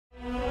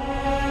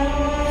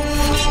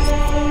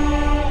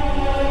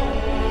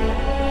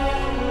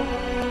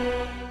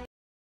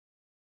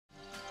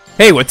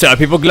Hey, what's up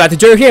people,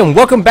 GalacticJerry here and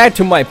welcome back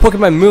to my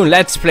Pokemon Moon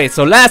Let's Play.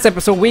 So last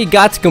episode we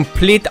got to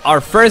complete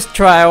our first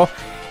trial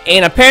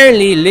and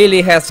apparently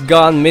Lillie has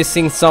gone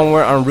missing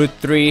somewhere on Route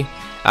 3.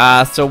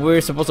 So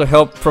we're supposed to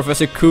help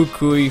Professor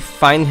Kukui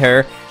find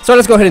her. So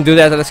let's go ahead and do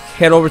that. Let's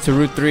head over to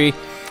Route 3.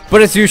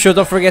 But as usual,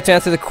 don't forget to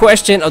answer the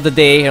question of the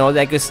day and all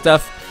that good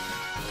stuff.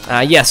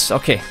 Yes,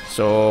 okay,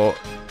 so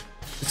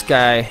this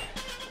guy...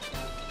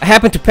 I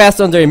happened to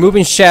pass under a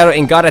moving shadow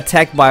and got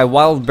attacked by a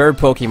wild bird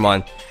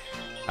Pokemon.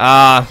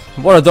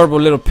 What adorable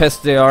little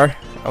pests they are.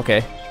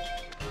 Okay.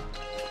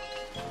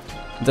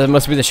 That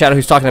must be the shadow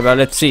he's talking about.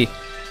 Let's see.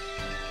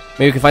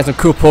 Maybe we can find some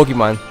cool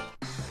Pokemon.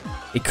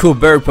 A cool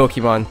bird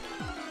Pokemon.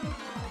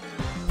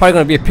 Probably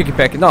gonna be a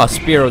Pikipek. No, a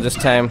Spearow this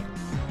time.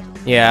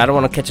 Yeah, I don't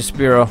want to catch a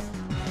Spearow.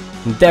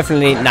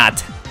 Definitely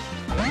not.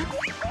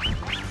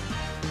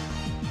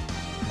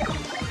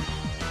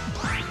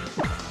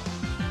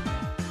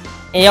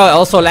 And yeah,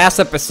 also last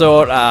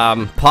episode,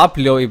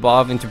 Popplio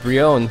evolved into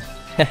Brion.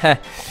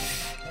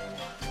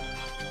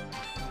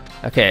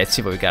 Okay, let's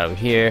see what we got over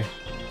here.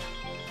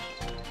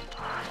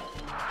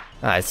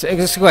 Alright, so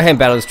let's go ahead and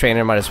battle this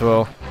trainer, might as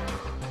well.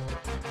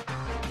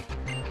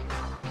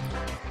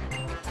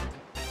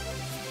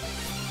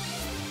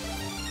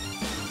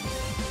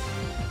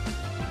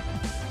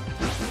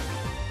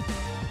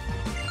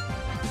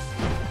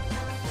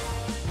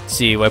 Let's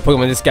see what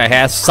Pokemon this guy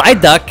has.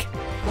 Psyduck!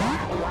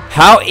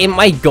 How am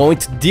I going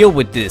to deal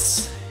with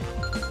this?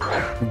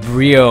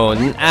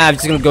 Brion. I'm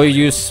just gonna go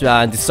use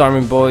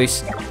Disarming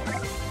Voice.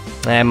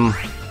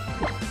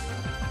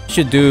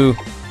 Should do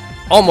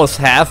almost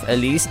half at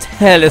least.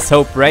 Let's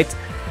hope, right?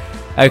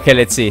 Okay,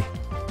 let's see.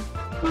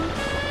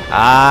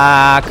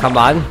 Come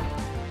on.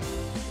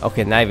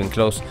 Okay, not even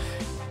close.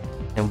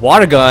 And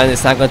Water Gun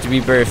is not going to be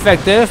very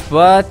effective,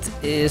 but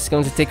it's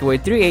going to take away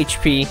 3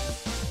 HP.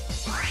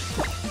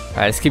 Alright,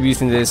 let's keep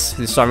using this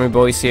Disarming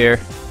Voice here.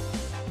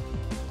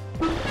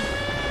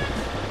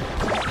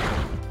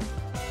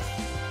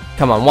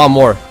 Come on, one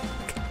more.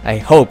 I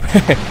hope.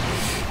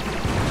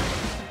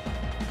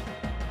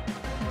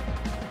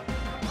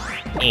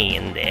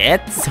 And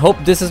let's hope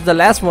this is the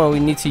last one we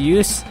need to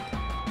use.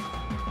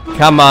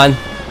 Come on.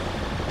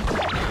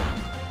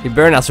 You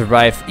better not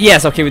survive.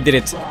 Yes, okay, we did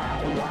it.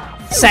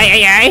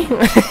 Say aye.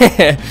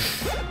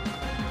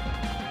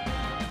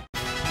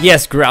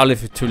 Yes,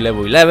 Growlithe to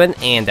level 11,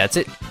 and that's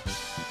it.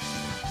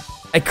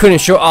 I couldn't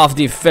show off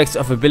the effects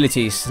of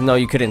abilities. No,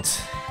 you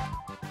couldn't.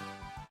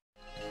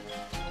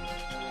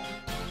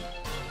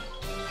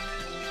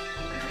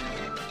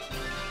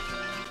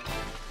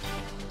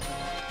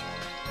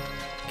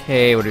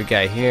 Okay, what do we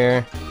got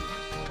here?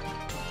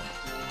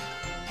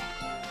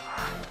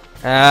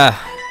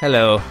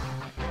 Hello.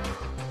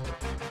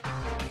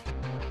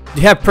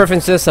 Do you have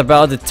preferences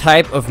about the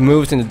type of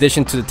moves in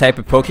addition to the type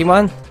of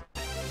Pokemon?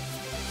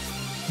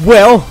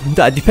 Well,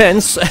 that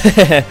depends.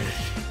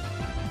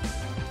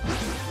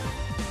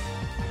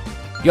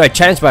 You are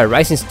challenged by a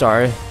rising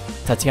star,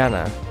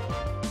 Tatiana.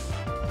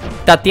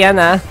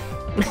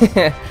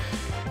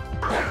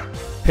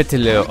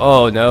 Pitillo.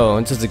 Oh no,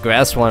 it's just the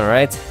grass one,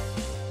 right?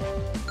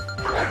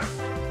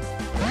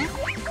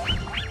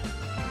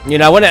 You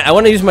know, I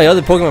wanna use my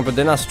other Pokemon, but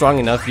they're not strong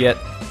enough yet.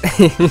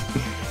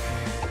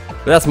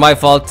 But that's my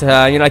fault. You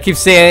know, I keep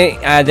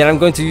saying that I'm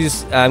going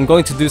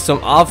to do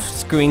some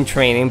off-screen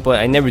training, but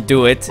I never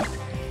do it.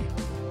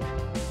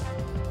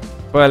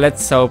 Well,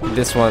 let's hope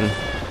this one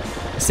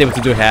is able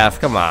to do half.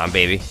 Come on,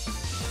 baby.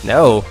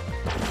 No.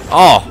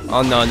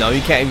 Oh no,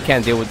 you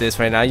can't deal with this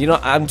right now. You know,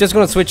 I'm just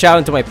gonna switch out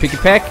into my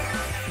Pikipek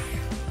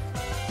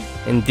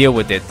and deal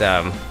with it.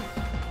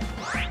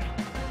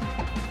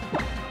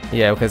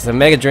 Yeah, because the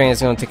Mega Drain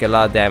is going to take a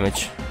lot of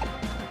damage.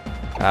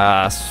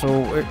 So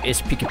where is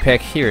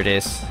Pikipek? Here it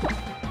is.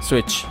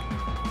 Switch.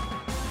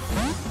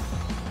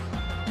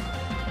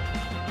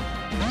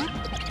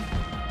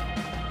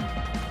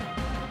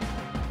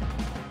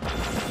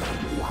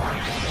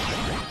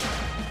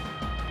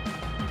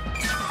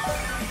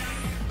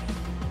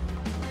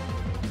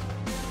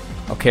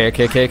 Okay.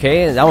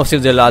 That one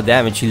still did a lot of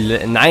damage.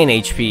 9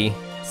 HP.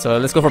 So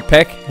let's go for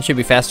Peck. It should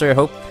be faster, I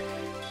hope.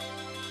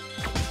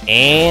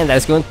 And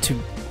that's going to...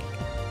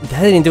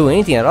 That didn't do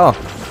anything at all.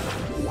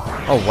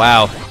 Oh,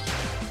 wow.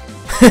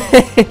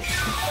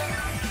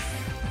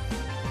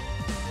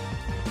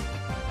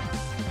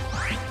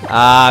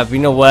 You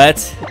know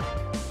what?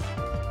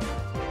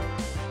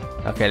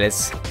 Okay,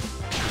 let's...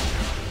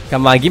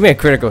 Come on, give me a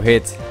critical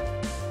hit.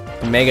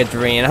 Mega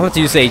Drain. I'm about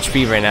to use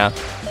HP right now.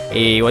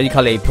 A... What do you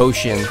call it? A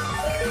potion.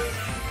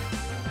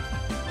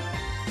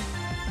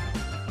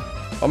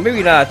 Or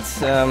maybe not.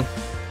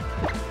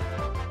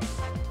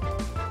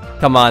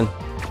 Come on.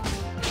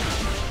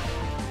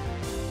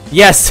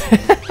 Yes!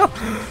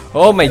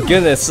 Oh my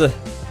goodness.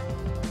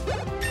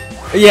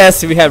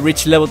 Yes, we have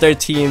reached level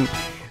 13.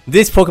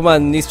 This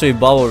Pokemon needs to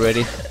evolve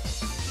already.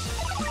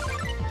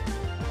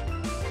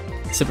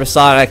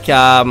 Supersonic,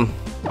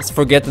 let's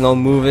forget the no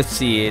move. Let's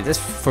see. Let's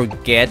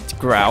forget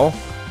Growl.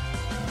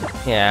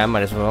 Yeah, I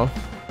might as well.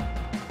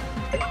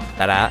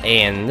 Ta-da,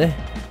 and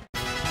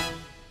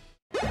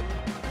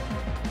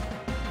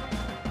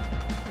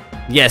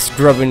Yes,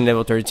 grubbing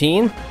level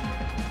 13.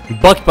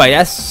 Buck bite,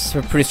 that's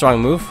a pretty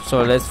strong move.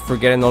 So let's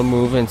forget an old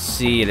move and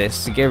see.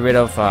 Let's get rid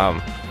of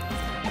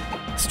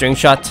string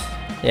shot.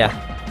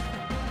 Yeah.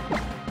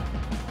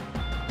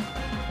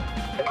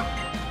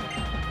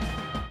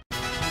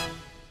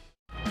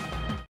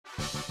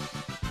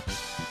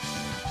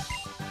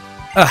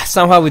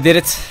 Somehow we did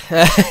it.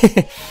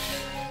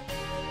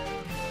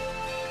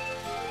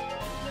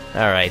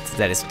 Alright,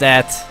 that is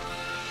that.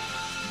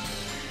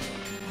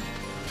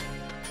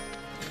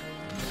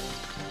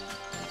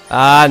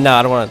 No,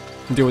 I don't want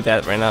to deal with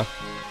that right now.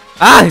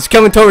 He's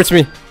coming towards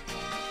me.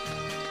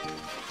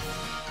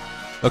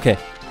 Okay,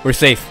 we're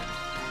safe.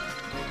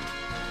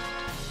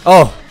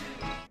 Oh.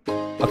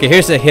 Okay,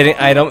 here's a hidden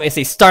item. It's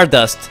a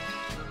Stardust.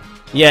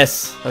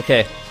 Yes,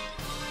 okay.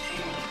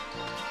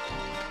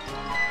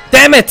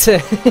 Damn it!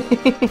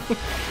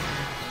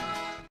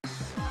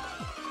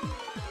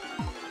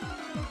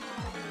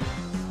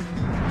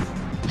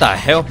 The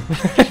hell?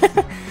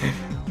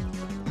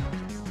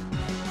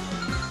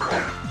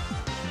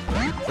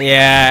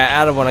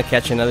 Yeah, I don't want to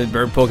catch another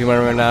bird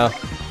Pokemon right now.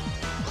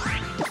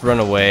 Run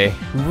away.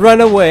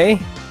 Run away!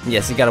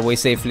 Yes, he got away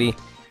safely.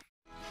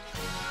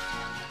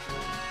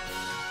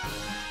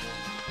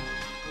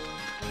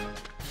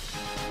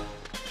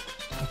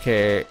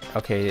 Okay,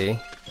 okay.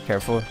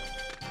 Careful.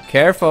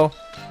 Careful.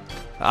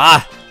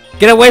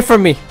 Get away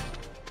from me!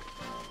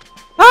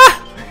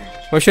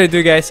 What should I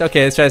do, guys?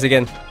 Okay, let's try this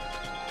again.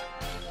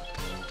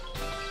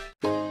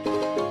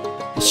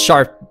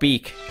 Sharp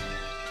Beak.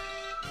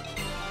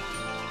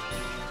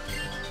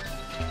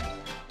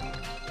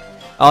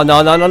 Oh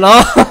no no no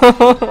no!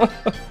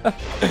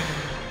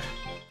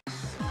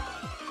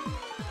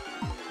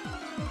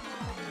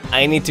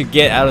 I need to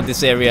get out of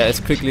this area as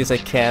quickly as I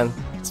can.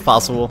 It's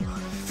possible.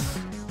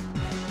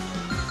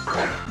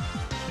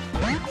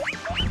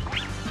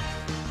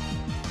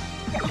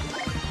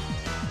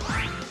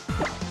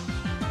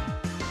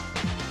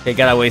 Okay,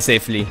 got away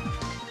safely.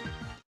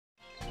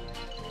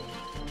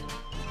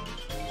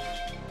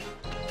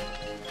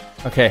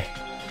 Okay.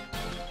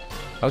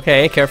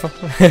 Okay, careful.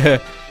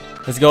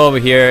 Let's go over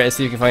here and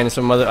see if we can find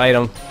some other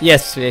item.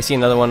 Yes, I see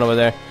another one over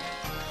there.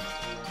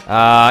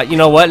 You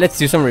know what? Let's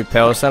do some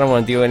repels. I don't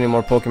want to deal with any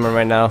more Pokemon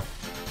right now.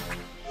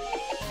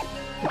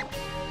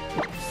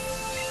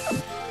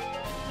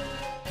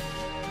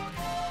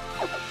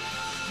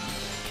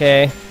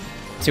 Okay.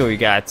 Let's see what we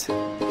got.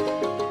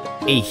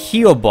 A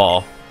heal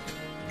ball.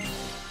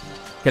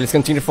 Okay, let's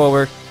continue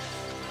forward.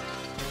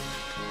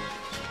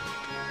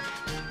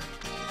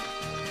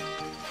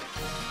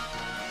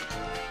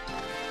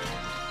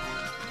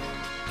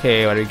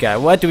 Okay, what do we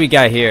got? What do we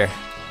got here?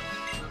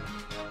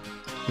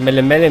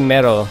 Melemele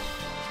Meadow.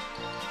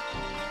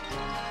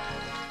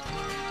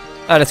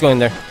 Let's go in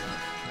there.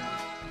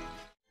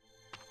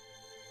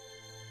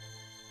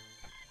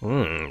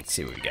 Let's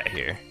see what we got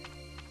here.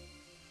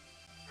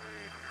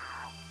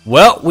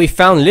 Well, we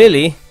found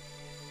Lillie.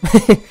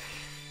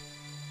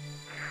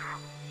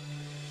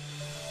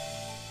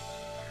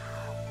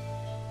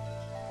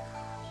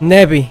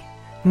 Nebby,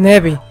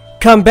 Nebby,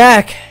 come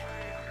back!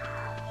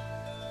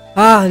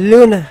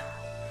 Luna!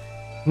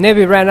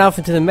 Nebby ran off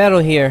into the meadow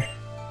here.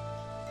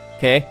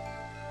 Okay.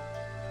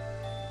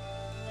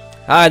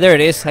 There it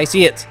is. I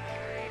see it.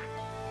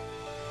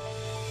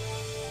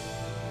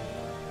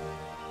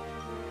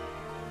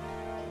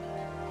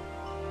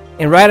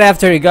 And right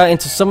after he got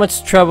into so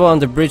much trouble on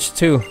the bridge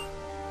too.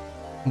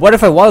 What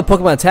if a wild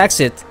Pokemon attacks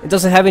it? It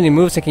doesn't have any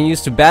moves I can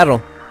use to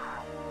battle.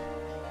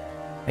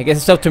 I guess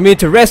it's up to me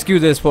to rescue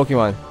this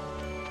Pokemon.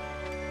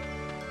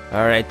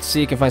 Alright,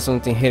 see if you can find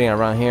something hidden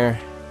around here.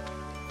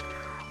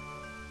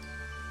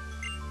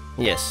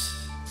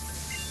 Yes.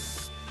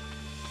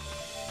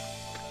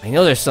 I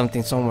know there's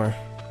something somewhere.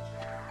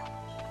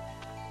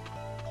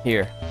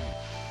 Here.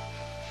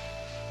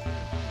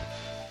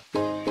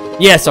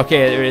 Yes,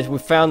 okay, there is. We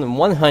found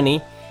one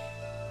honey.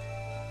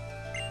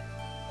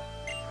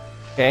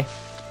 Okay.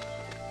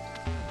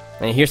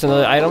 And here's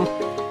another item.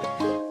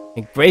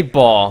 A great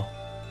ball.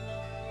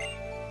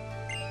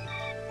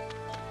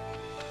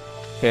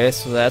 Okay,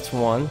 so that's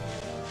one.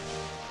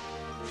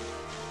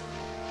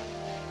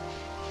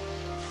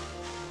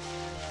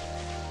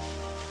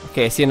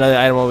 Okay, I see another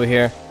item over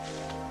here.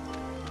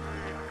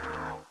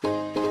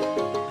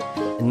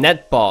 A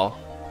net ball.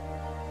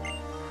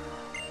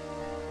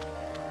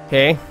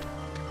 Okay.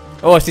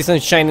 Oh, I see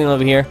something shining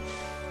over here.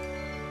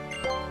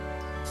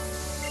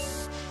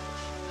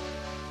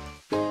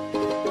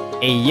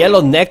 A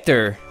Yellow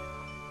Nectar.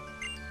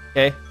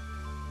 Okay.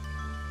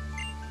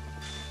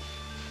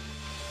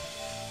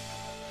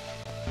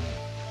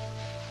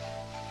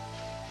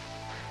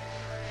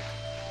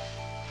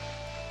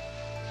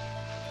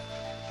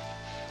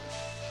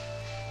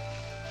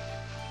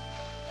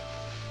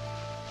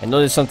 I know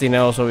there's something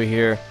else over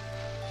here.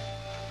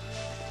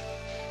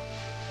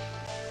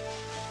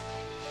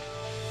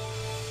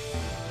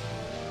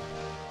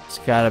 It's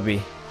gotta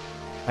be.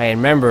 I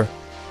remember.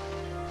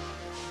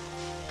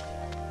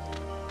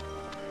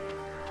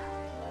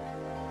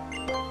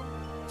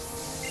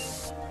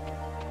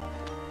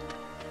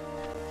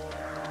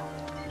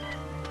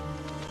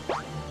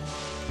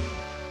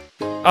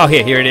 Oh,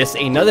 here it is.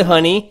 Another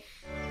honey.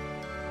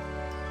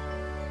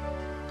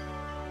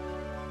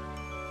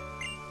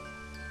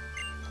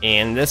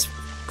 And let's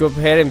go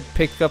ahead and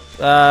pick up,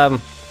 how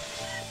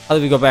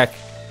do we go back?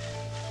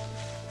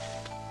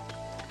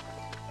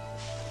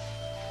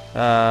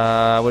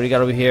 What do we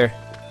got over here?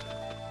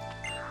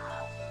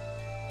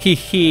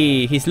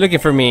 He's looking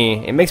for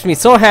me. It makes me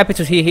so happy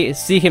to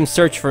see him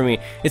search for me.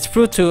 It's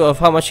proof of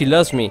how much he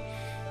loves me.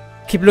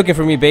 Keep looking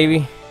for me, baby.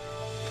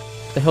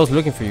 What the hell's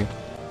looking for you?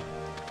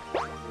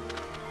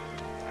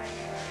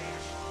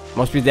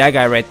 Must be that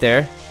guy right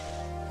there.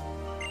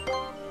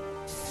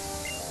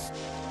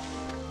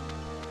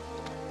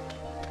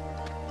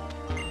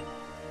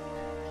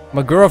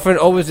 My girlfriend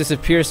always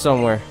disappears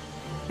somewhere.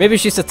 Maybe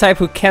she's the type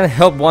who can't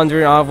help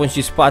wandering off when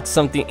she spots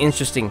something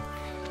interesting.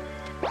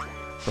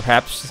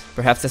 Perhaps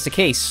that's the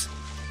case.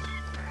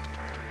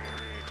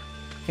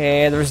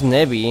 Okay, there's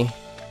Nebby.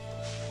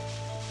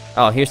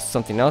 Oh, here's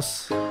something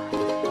else.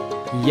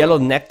 Yellow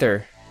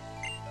Nectar.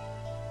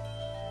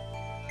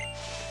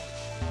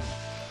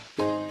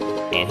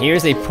 And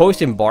here's a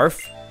Poison Barb.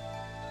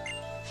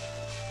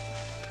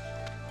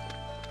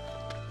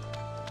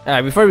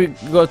 Alright, before we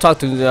go talk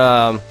to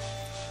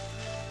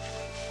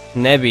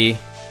Nebby.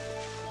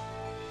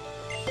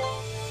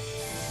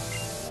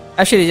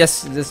 Actually,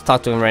 let's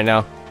talk to him right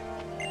now.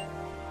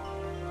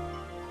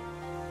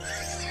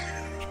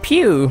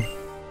 Pew!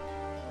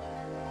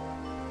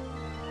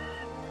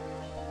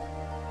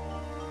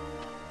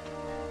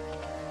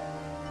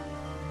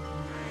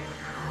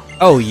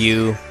 Oh,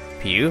 you.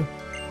 Pew.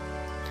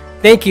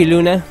 Thank you,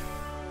 Luna.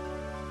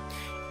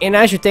 And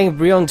I should thank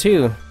Brion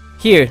too.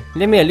 Here,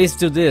 let me at least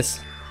do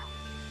this.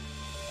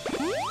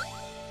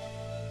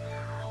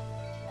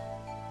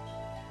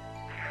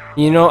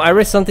 You know, I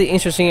read something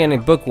interesting in a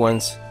book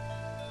once.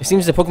 It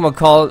seems the Pokemon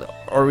called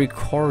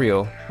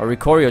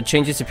Oricorio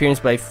changes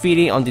appearance by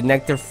feeding on the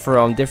nectar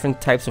from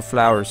different types of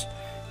flowers.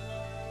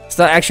 It's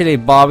not actually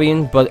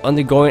evolving, but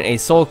undergoing a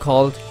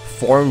so-called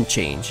form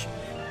change.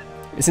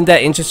 Isn't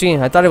that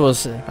interesting? I thought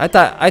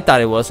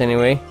it was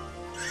anyway.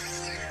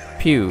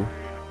 Pew.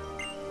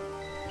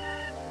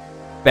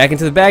 Back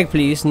into the bag,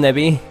 please,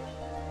 Nebby.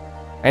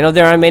 I know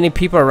there aren't many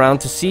people around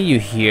to see you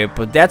here,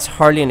 but that's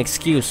hardly an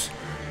excuse.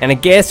 And I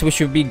guess we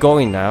should be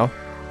going now.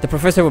 The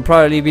professor will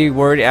probably be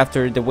worried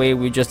after the way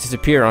we just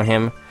disappeared on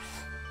him.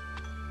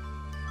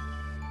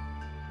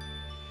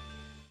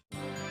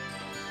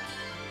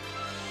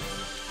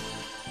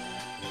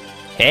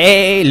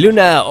 Hey,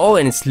 Luna! Oh,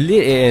 and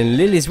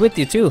Lily's with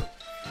you too.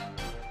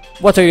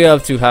 What are you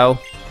up to, How?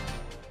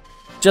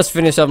 Just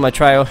finished up my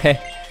trial. Hey,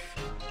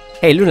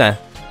 Luna.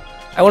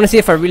 I want to see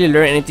if I really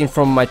learned anything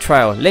from my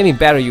trial. Let me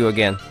battle you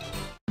again.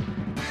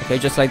 Okay,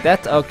 just like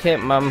that. Okay,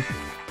 Mom.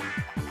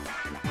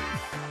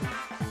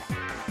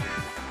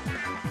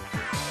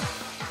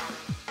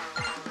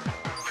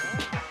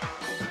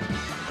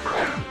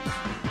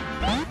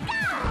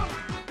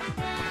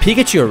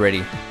 Pikachu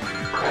already.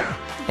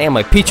 Damn,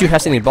 my Pichu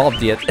hasn't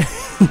evolved yet.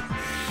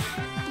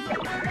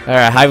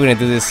 Alright, how are we gonna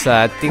do this?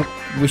 I think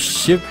we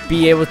should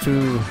be able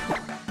to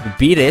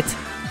beat it.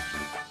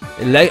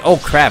 Oh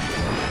crap.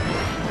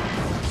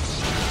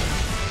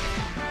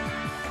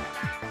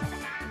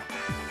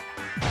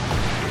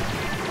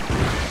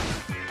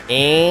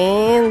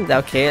 And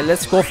okay,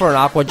 let's go for an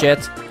Aqua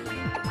Jet.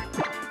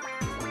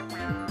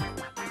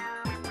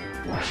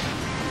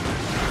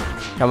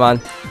 Come on.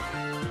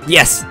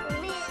 Yes!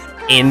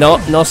 And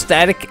no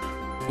static.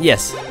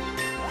 Yes.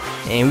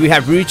 And we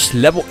have reached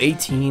level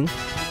 18.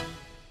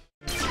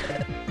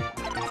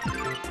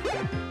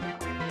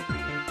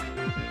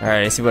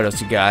 Alright, let's see what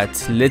else you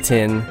got.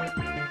 Litten.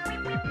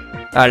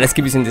 Alright, let's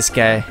keep using this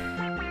guy.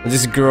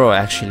 This girl,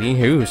 actually.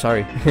 Ooh,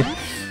 sorry.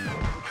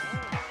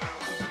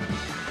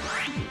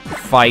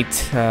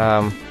 Fight.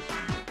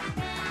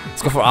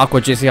 Let's go for Aqua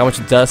Jet, see how much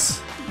it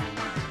does.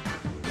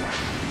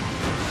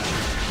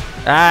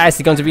 Ah, is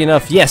it going to be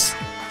enough? Yes!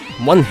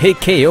 One hit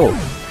KO.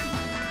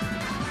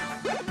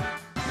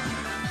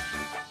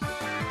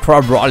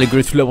 Probably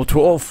grew to level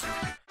 12.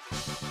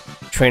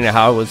 Trainer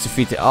Howard was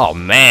defeated. Oh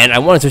man, I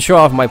wanted to show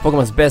off my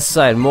Pokemon's best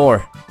side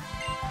more.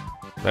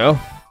 Well.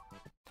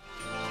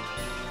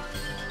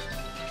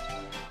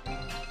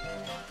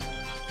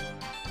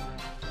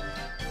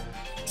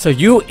 So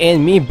you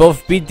and me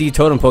both beat the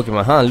totem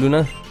Pokemon, huh,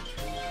 Luna?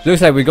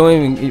 Looks like we're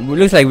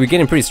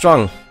getting pretty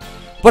strong.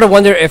 But I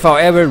wonder if I'll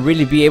ever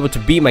really be able to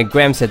beat my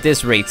Grams at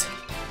this rate.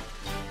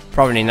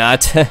 Probably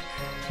not.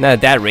 Not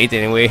at that rate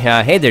anyway.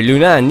 Hey there,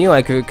 Luna. I knew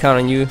I could count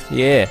on you.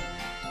 Yeah.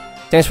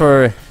 Thanks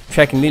for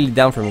tracking Lillie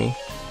down for me.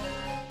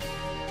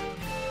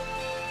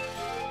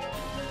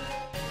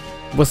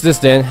 What's this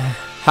then?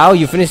 How,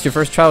 you finished your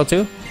first trial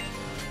too?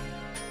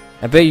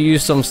 I bet you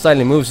used some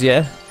styling moves,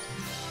 yeah?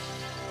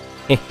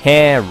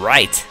 Heh,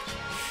 right.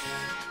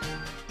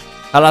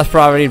 Ala's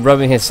probably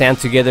rubbing his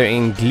hands together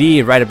in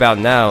glee right about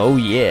now. Oh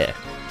yeah.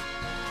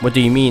 What do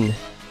you mean?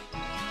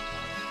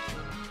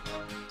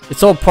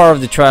 It's all part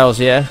of the trials,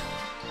 yeah?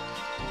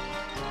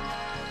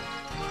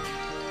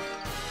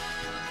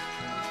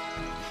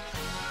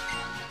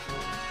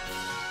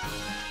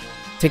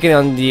 Taking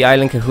on the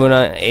island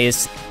Kahuna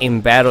is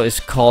in battle is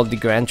called the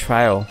Grand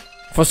Trial.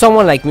 For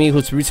someone like me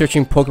who's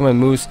researching Pokemon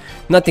moves,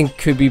 nothing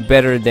could be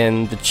better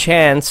than the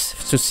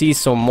chance to see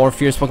some more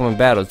fierce Pokemon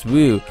battles.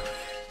 Woo!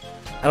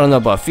 I don't know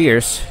about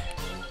fierce.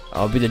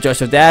 I'll be the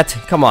judge of that.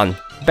 Come on,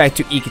 back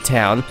to Iki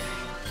Town.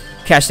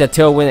 Catch that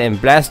tailwind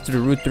and blast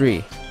through Route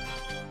 3.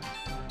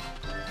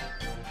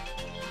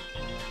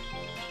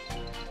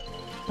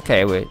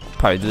 Okay, we'll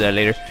probably do that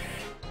later.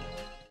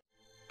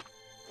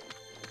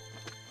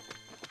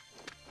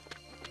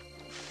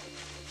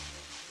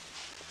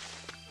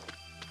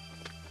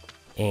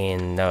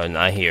 And no,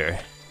 not here.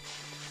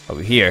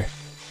 Over here.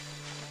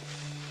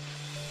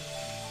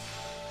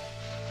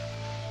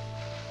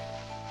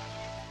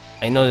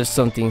 I know there's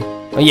something.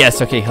 Oh yes,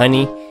 okay,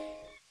 honey.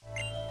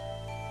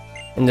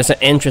 And there's an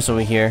entrance over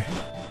here.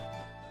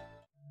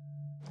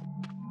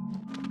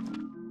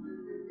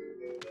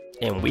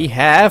 And we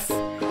have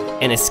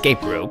an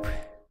escape rope.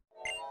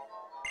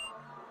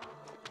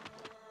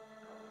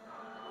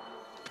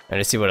 Alright,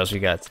 let's see what else we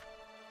got.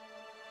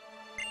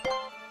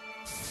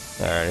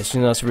 Alright, let's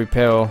do us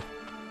repel.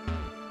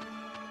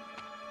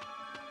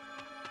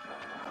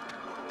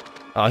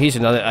 Oh, here's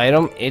another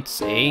item.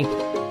 It's a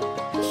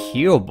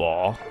heal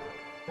ball.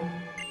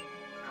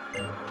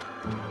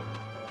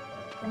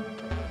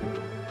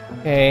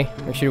 Okay,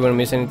 make sure you won't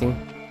miss anything.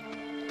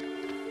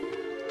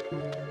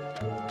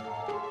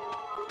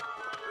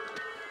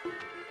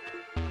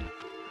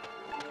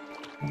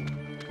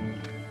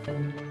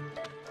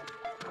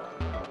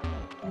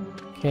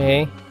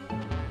 Okay.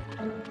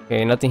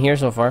 Okay, nothing here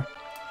so far.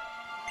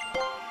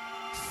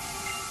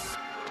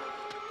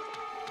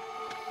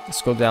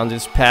 Let's go down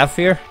this path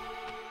here.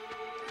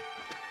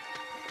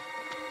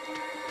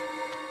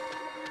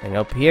 And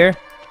up here.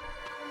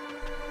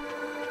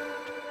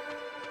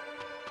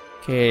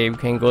 Okay, we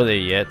can't go there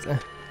yet.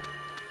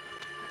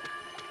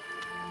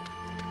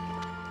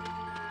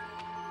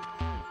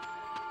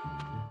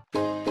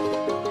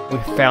 We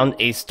found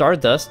a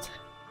Stardust.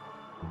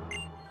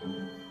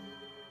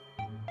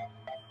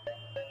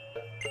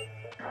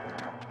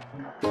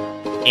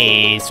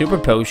 A super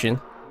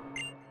potion.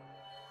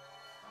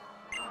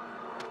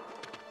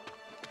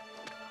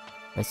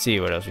 Let's see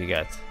what else we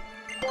got.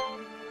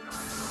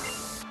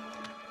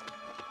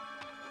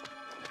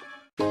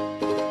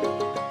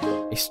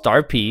 A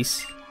star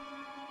piece.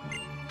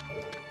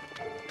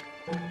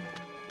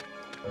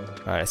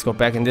 Alright, let's go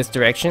back in this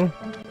direction.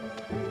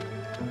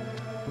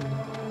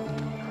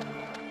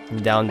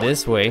 And down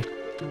this way.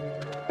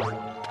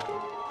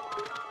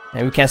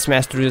 And we can't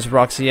smash through these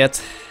rocks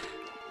yet.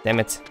 Damn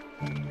it.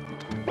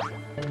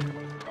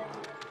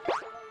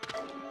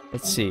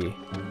 Let's see.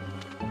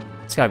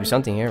 It's gotta be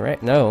something here,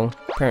 right? No,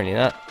 apparently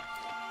not.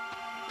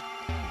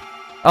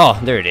 Oh,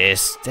 there it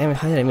is. Damn it,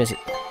 how did I miss it?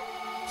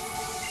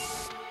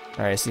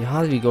 Alright, see,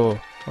 how do we go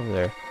over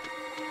there?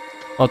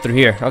 Oh, through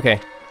here, okay.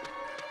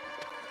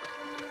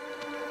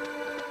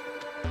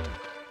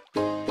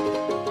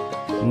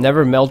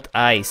 Never melt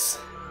ice.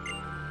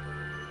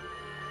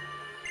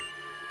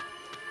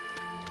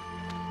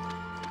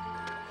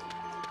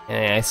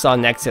 And I saw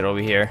an exit over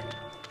here.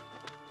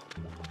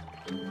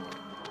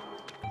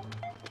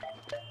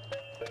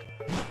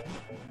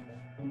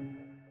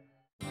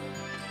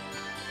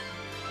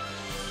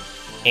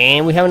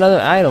 And we have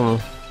another item.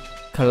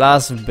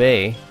 Coloss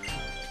Bay.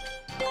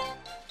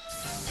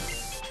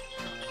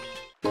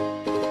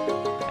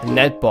 A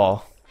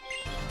netball.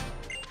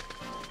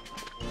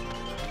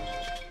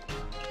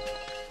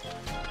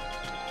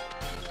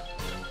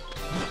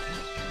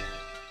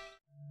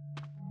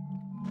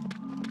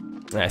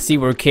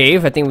 Seaward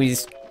Cave. I think we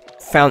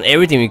found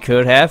everything we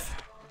could have.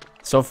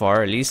 So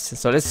far, at least.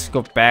 So let's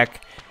go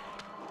back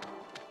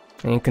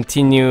and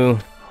continue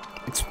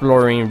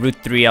exploring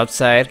Route 3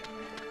 outside.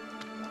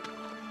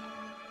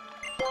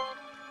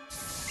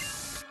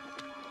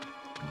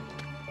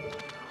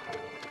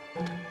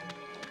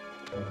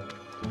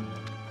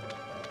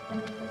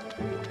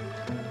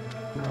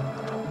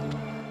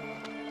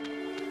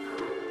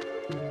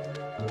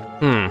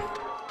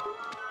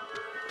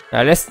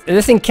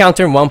 Let's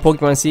encounter one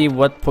Pokemon, see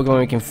what Pokemon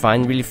we can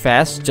find really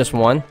fast. Just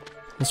one.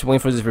 Just waiting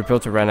for this repel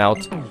to run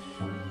out.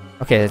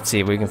 Okay, let's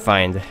see what we can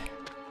find.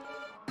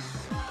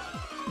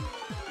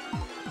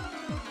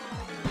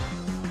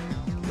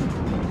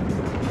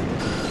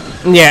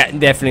 Yeah,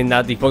 definitely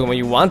not the Pokemon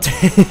you want.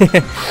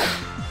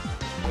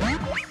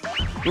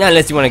 Not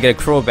unless you want to get a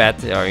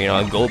Crobat or, you know,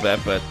 a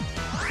Golbat, but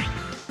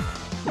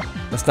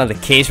that's not the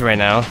case right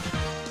now.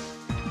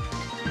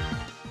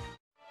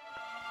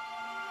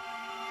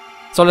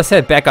 So let's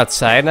head back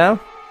outside now.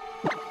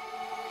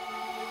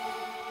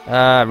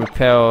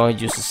 Repel,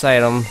 use this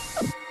item.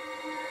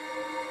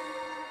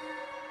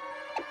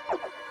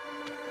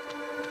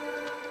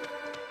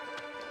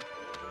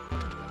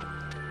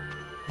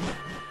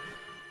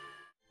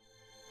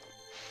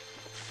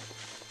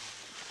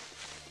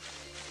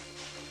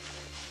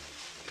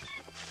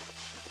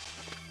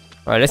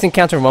 Alright, let's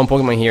encounter one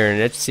Pokemon here and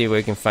let's see what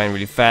we can find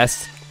really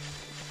fast.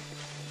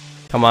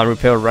 Come on,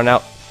 Repel, run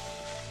out.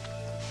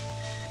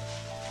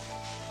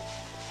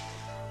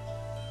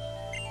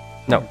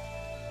 No.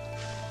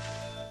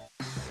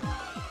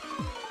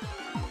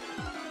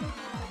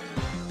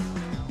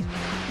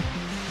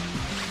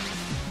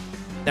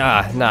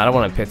 Ah, nah, I don't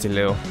want to pet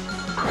Lil.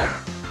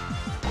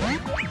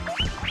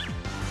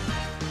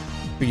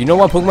 But you know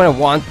what Pokemon I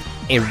want?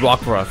 A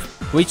Rockruff,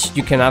 which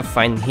you cannot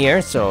find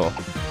here, so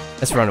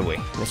let's run away.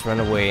 Let's run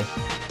away.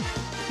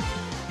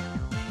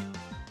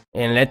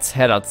 And let's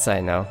head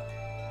outside now.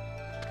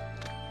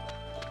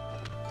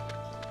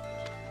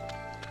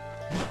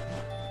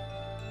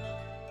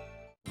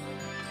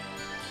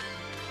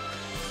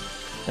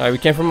 Alright, we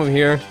came from over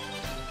here.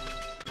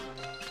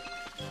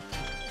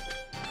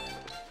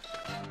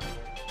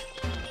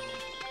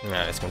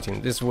 Alright, let's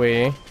continue this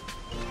way.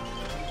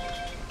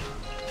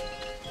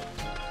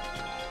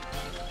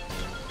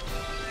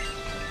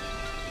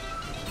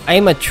 I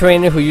am a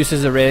trainer who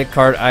uses a red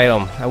card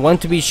item. I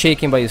want to be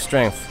shaken by your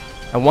strength.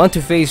 I want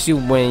to face you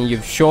when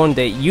you've shown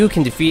that you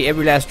can defeat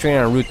every last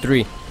trainer on Route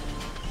 3.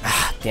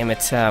 Ah, damn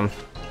it.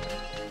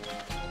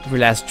 Every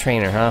last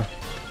trainer, huh?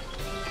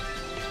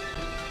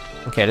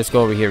 Okay, let's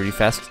go over here really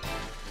fast.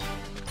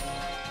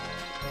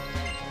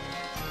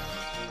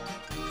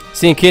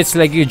 Seeing kids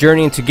like you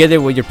journeying together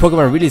with your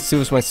Pokemon really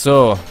soothes my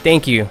soul.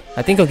 Thank you.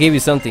 I think I'll give you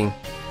something.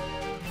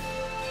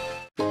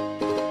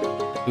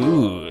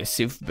 Ooh,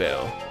 Sooth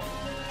Bell.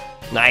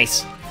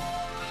 Nice.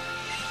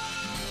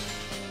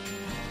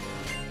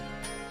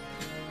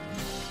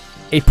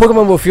 A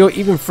Pokemon will feel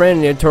even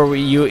friendlier toward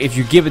you if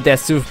you give it that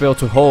Sooth Bell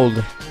to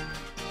hold.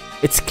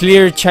 Its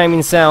clear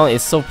chiming sound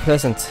is so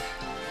pleasant.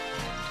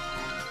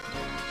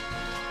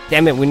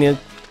 Damn it, we need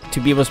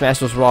to be able to smash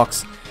those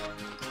rocks.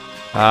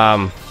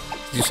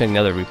 Just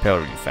another repel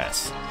really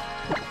fast.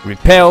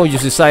 Repel,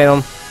 use this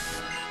item.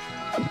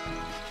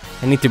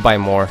 I need to buy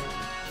more.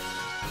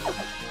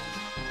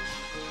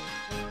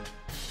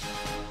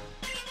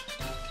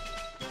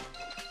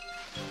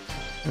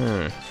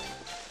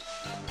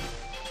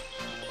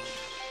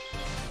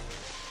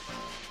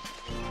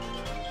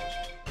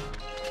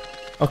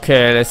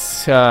 Okay,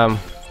 let's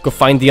go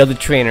find the other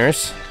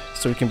trainers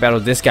so we can battle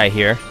this guy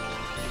here.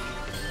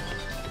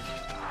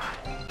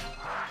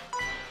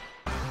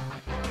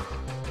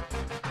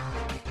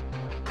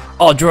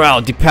 I'll draw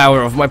out the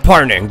power of my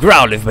partner,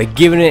 Growlithe, by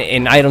giving it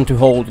an item to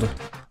hold.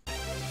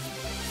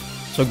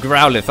 So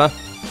Growlithe, huh?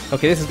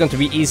 Okay, this is going to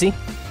be easy.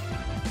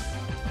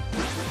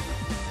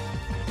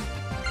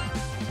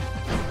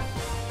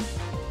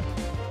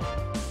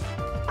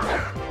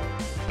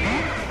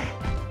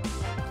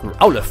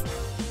 Growlithe.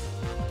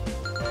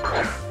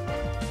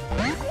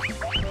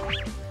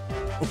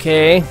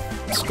 Okay,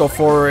 let's go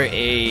for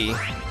a...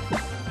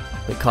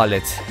 we call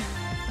it...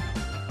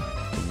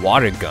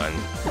 water gun.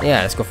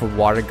 Yeah, let's go for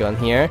water gun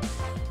here.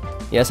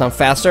 Yes, I'm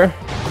faster.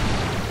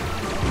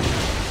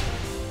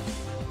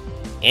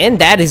 And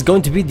that is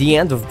going to be the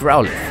end of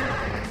Growlithe.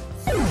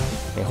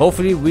 And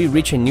hopefully we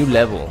reach a new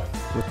level.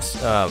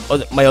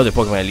 With my other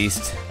Pokemon at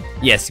least.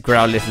 Yes,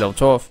 Growlithe level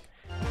 12.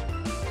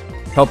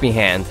 Helping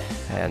Hand.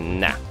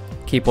 And nah.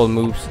 Keep all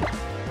moves.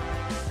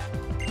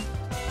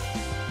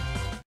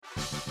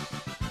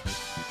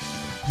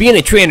 Being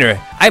a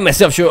trainer, I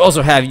myself should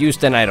also have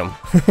used an item.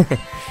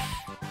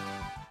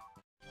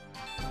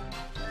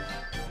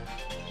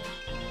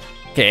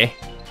 Okay.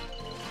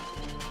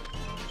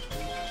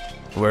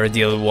 Where are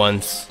the other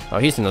ones? Oh,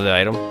 here's another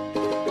item.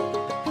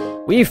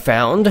 We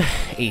found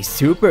a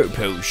super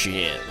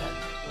potion.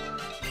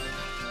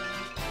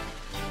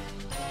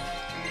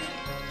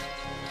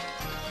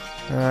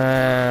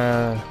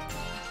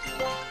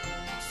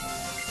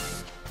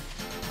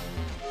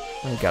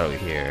 What we got over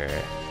here?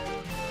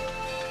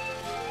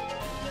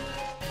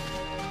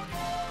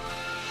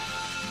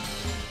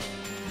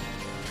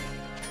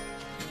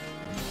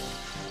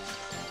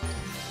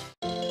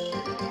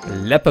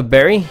 Lepa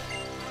Berry,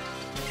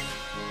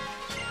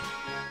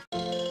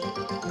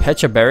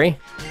 Pecha Berry,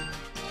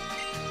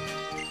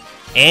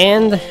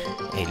 and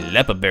a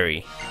Lepa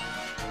Berry.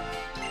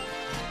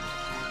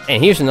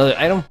 And here's another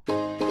item,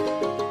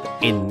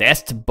 a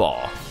Nest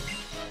Ball.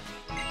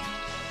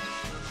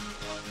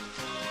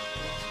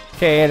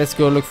 Okay, let's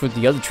go look for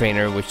the other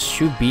trainer, which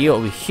should be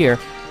over here.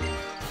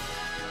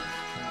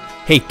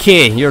 Hey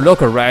kid, you're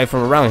local, right?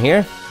 From around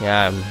here?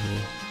 Yeah,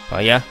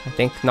 yeah, I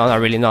think. No,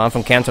 not really. No, I'm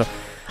from Kanto.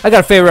 I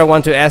got a favor I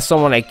want to ask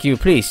someone like you,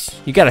 please.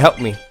 You gotta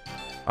help me.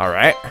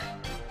 Alright.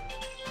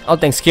 Oh,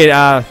 thanks, kid.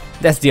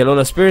 That's the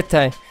Alola Spirit.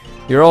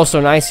 You're all so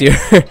nice here.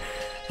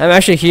 I'm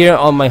actually here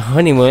on my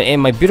honeymoon,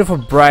 and my beautiful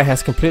bride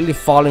has completely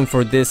fallen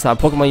for this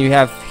Pokemon you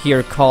have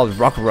here called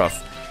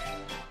Rockruff.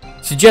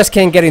 She just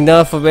can't get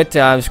enough of it.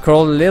 It's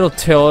curled little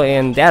tail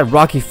and that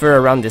rocky fur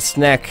around its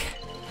neck.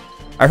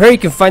 I heard you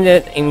can find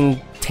it in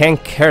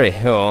Tankeri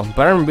Hill,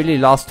 but I'm really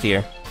lost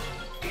here.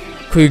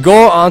 Could you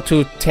go on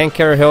to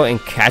Tankeri Hill and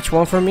catch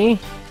one for me?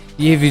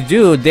 If you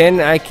do, then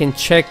I can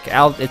check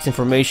out its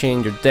information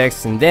in your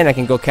decks, and then I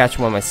can go catch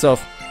one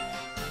myself.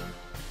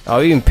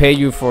 I'll even pay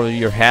you for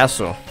your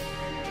hassle.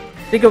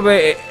 Think of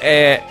it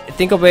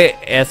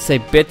as a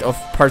bit of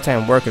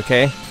part-time work,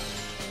 okay?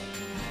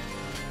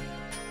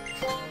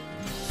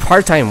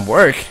 Part-time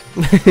work?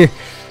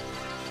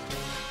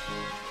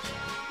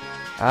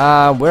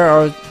 Where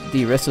are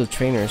the rest of the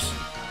trainers?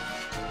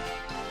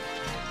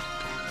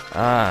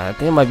 I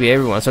think it might be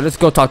everyone. So let's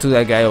go talk to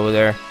that guy over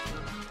there.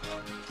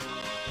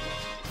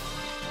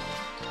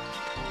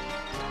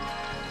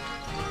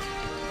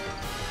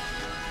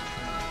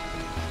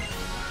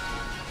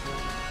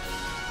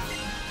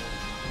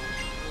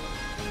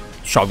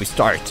 Shall we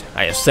start?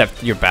 I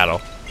accept your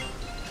battle.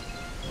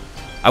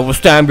 I will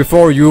stand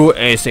before you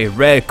as a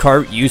red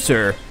card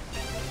user.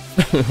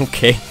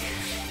 Okay.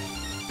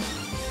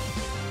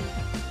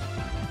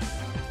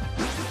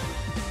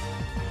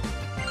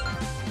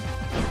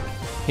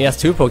 He has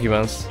 2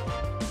 Pokemons.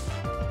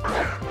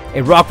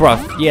 A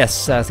Rockruff.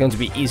 Yes, that's going to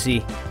be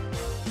easy.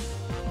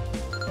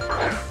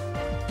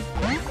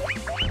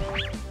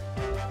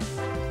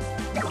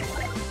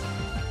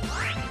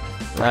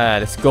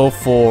 Let's go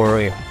for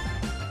a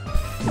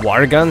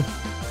Water Gun.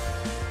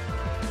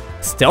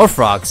 Stealth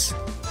Rocks.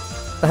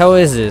 What the hell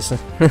is this?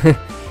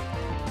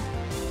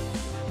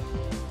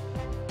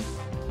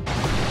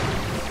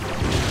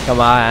 Come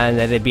on,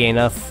 let it be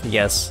enough.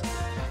 Yes.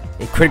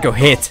 A critical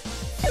hit.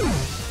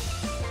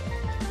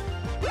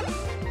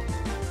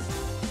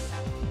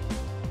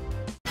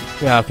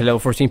 Yeah, okay, level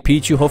 14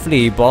 Pichu. Hopefully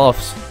he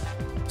evolves.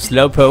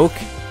 Slowpoke.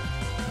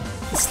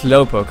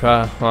 Slowpoke,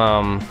 huh?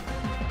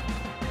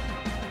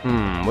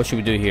 What should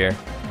we do here?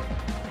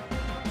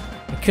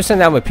 I could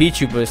send out my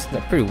Pichu, but it's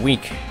pretty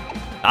weak.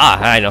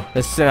 I know.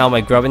 Let's send out my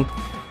Grubbin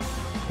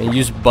and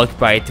use Bug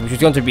Bite, which is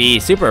going to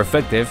be super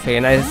effective.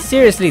 And I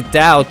seriously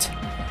doubt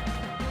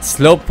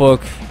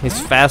Slowpoke is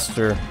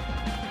faster.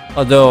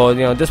 Although, you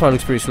know, this one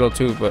looks pretty slow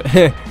too, but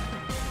you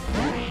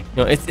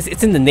know,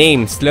 it's in the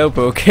name,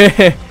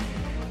 Slowpoke.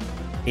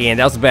 And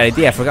that was a bad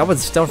idea. I forgot about the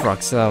Stealth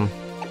Rocks. Oh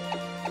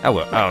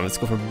well. Let's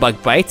go for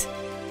Bug Bite,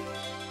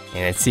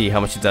 and let's see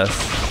how much it does.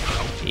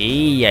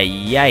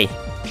 Yay!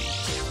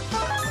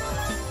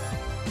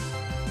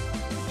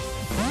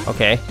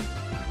 Okay.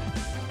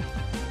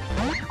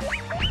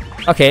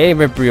 Okay,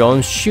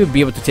 Vaporeon should be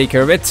able to take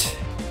care of it.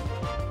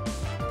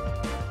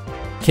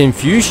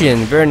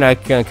 Confusion, better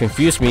not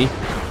confuse me.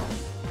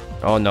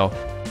 Oh no.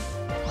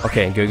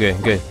 Okay, good.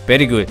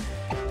 Very good.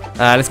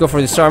 Let's go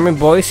for the Starming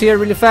Boys here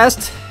really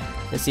fast.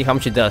 Let's see how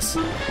much it does.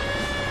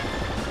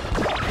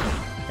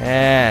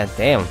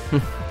 Damn.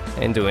 I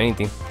didn't do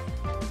anything.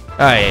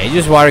 Alright,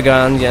 use Water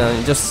Gun, yeah,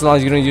 just as long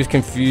as you don't use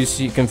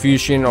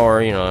Confusion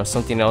or, you know,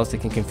 something else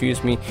that can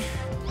confuse me.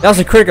 That was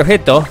a critical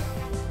hit though.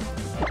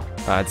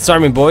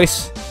 Disarming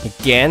Boys,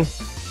 again.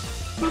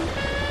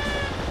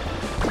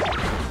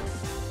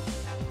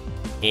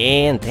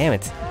 And damn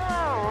it.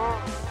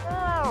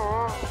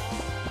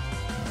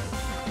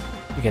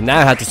 Okay, now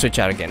I have to switch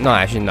out again. No,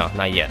 actually no,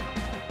 not yet.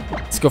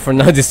 Let's go for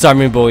another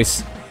Disarming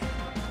Boys.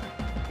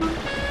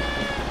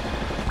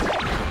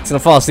 It's gonna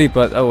fall asleep,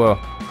 but oh well.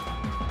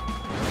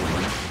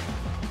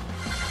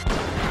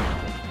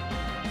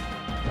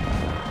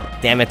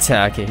 Damn it.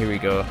 Okay, here we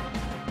go.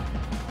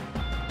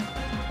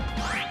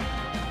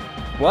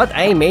 What?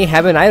 I may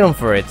have an item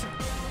for it.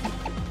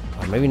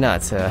 Or maybe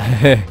not.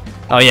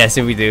 Oh yes,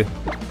 here we do.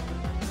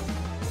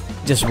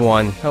 Just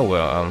one. Oh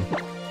well.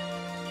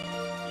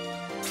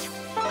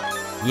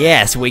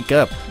 Yes, wake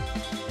up.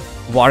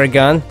 Water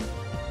Gun.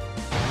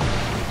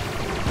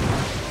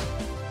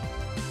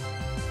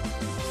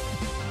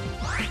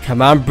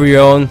 Come on,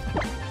 Brion.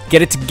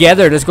 Get it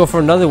together. Let's go for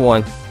another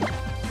one.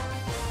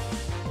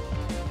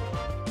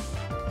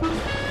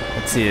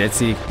 Let's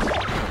see.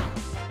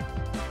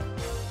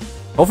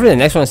 Hopefully the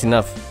next one's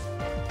enough.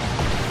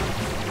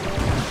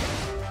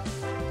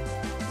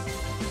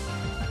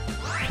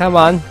 Come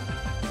on.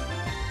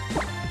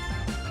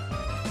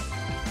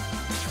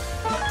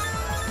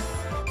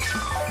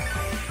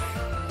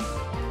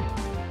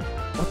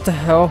 What the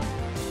hell?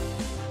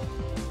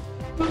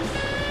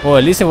 Well,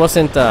 at least it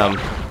wasn't a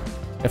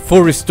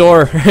full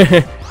restore.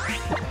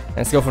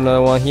 Let's go for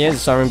another one here.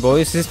 Disarming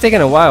Boys. It's taking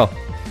a while.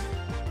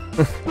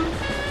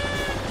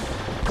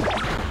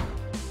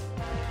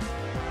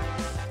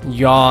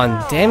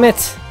 Yawn, damn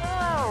it!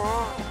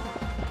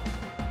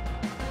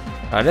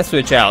 Alright, let's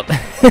switch out.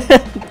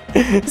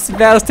 This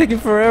battle's taking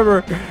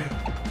forever.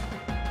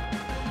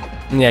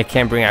 Yeah, I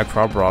can't bring out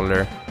Crop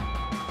Brawler.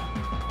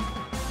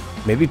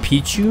 Maybe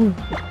Pichu?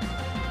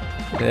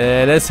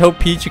 Let's hope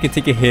Pichu can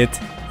take a hit.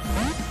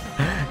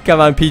 Come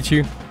on,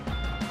 Pichu.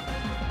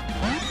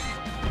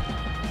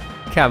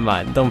 Come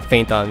on, don't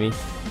faint on me.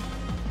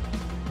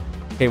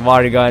 Okay,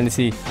 Water Gun, let's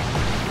see.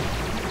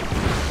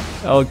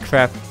 Oh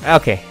crap.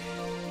 Okay.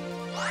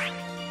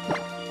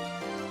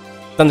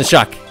 Thunder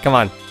Shock, come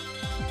on.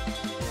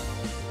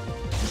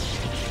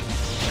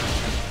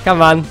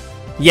 Come on.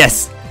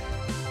 Yes!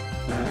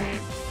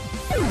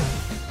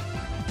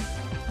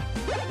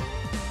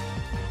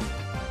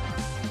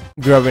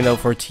 Grubbin level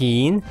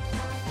 14.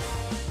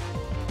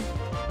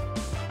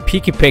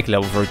 Pikipek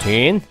level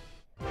 14.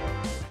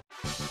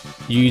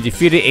 You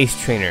defeated Ace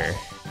Trainer.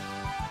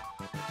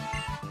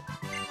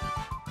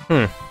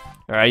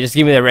 Alright, just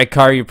give me the red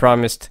card you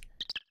promised.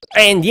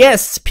 And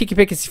yes!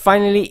 Pikipek is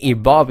finally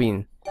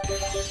evolving.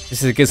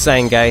 This is a good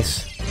sign,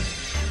 guys.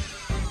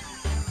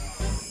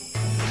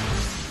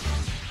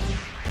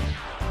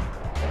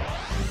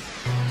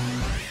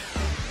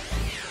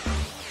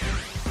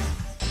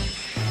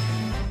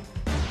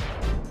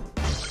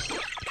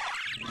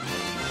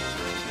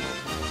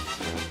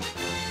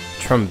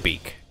 Sharp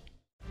Beak.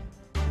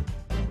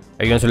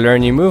 Are you going to learn a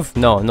new move?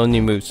 No, no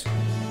new moves.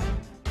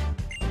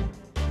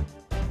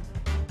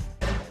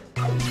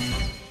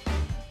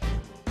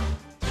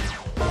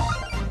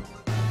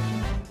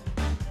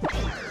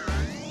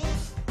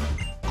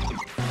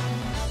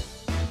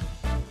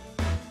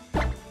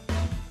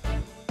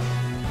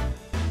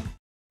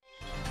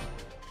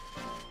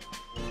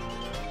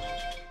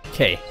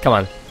 Okay, come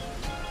on.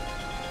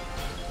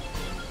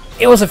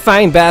 It was a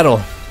fine battle.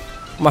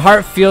 My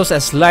heart feels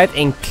as light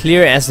and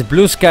clear as the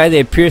blue sky that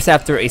appears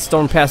after a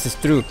storm passes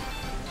through.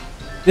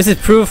 This is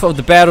proof of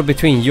the battle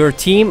between your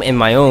team and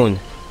my own.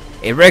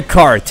 A red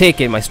card, take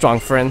it, my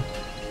strong friend.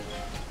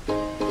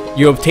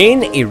 You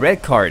obtain a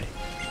red card.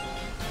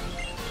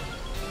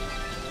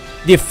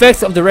 The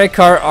effects of the red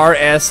card are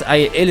as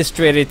I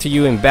illustrated to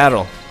you in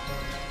battle.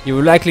 You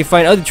will likely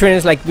find other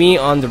trainers like me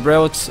on the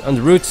routes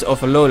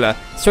of Alola,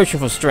 searching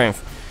for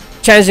strength.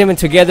 Challenging them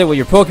together with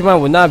your Pokemon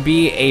would not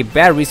be a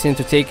bad reason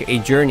to take a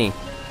journey.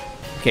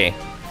 Okay.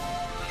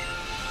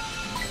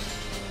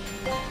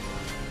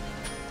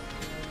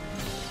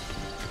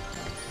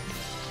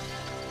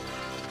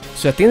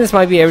 So I think this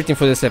might be everything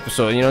for this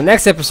episode. You know,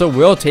 next episode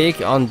we'll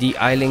take on the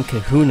island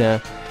Kahuna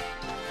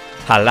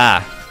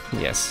Hala.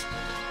 Yes.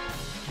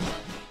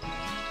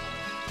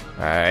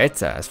 Alright,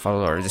 let's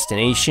follow our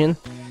destination.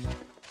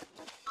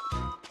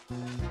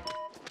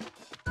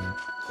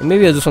 And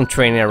maybe I'll do some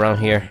training around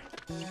here.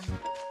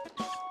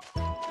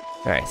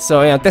 Alright,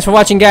 so yeah, thanks for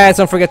watching, guys.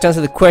 Don't forget to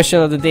answer the question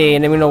of the day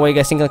and let me know what you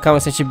guys think in the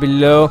comment section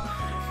below.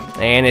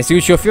 And as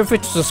usual, feel free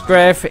to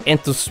subscribe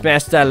and to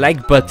smash that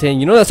like button.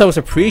 You know that's always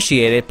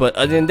appreciated. But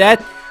other than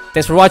that,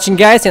 thanks for watching,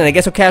 guys, and I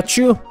guess I'll catch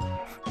you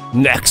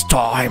next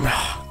time.